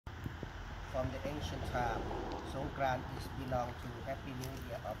from the ancient time, Songkran is belong to Happy New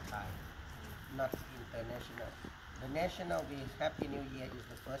Year of Thai, not international. The national is Happy New Year is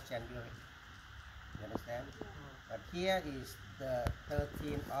the 1st January. You understand? But here is the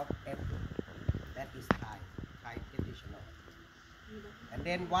 13th of April. That is Thai traditional. And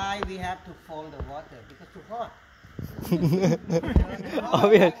then why we have to fold the water? Because too hot.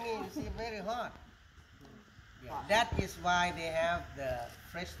 Obvious. It's very hot. Yeah, that is why they have the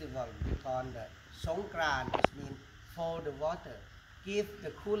festival we call the Songkran, which means fold the water, give the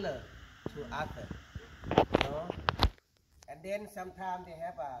cooler to others. You know? And then sometimes they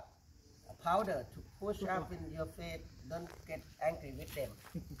have a powder to push up in your face. Don't get angry with them.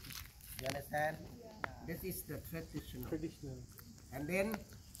 You understand? This is the traditional. And then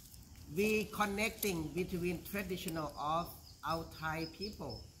we connecting between traditional of our Thai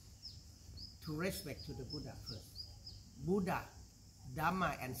people to respect to the Buddha first. Buddha,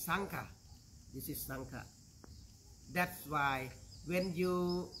 Dhamma and Sangha. This is Sangha. That's why when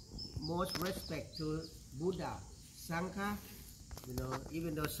you most respect to Buddha, Sangha, you know,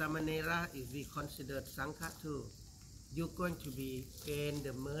 even though Samanera is be considered Sangha too, you're going to be gain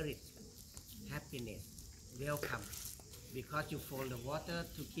the merit, happiness, welcome, because you fold the water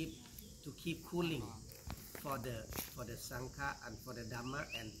to keep cooling for the Sangha and for the Dhamma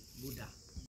and Buddha.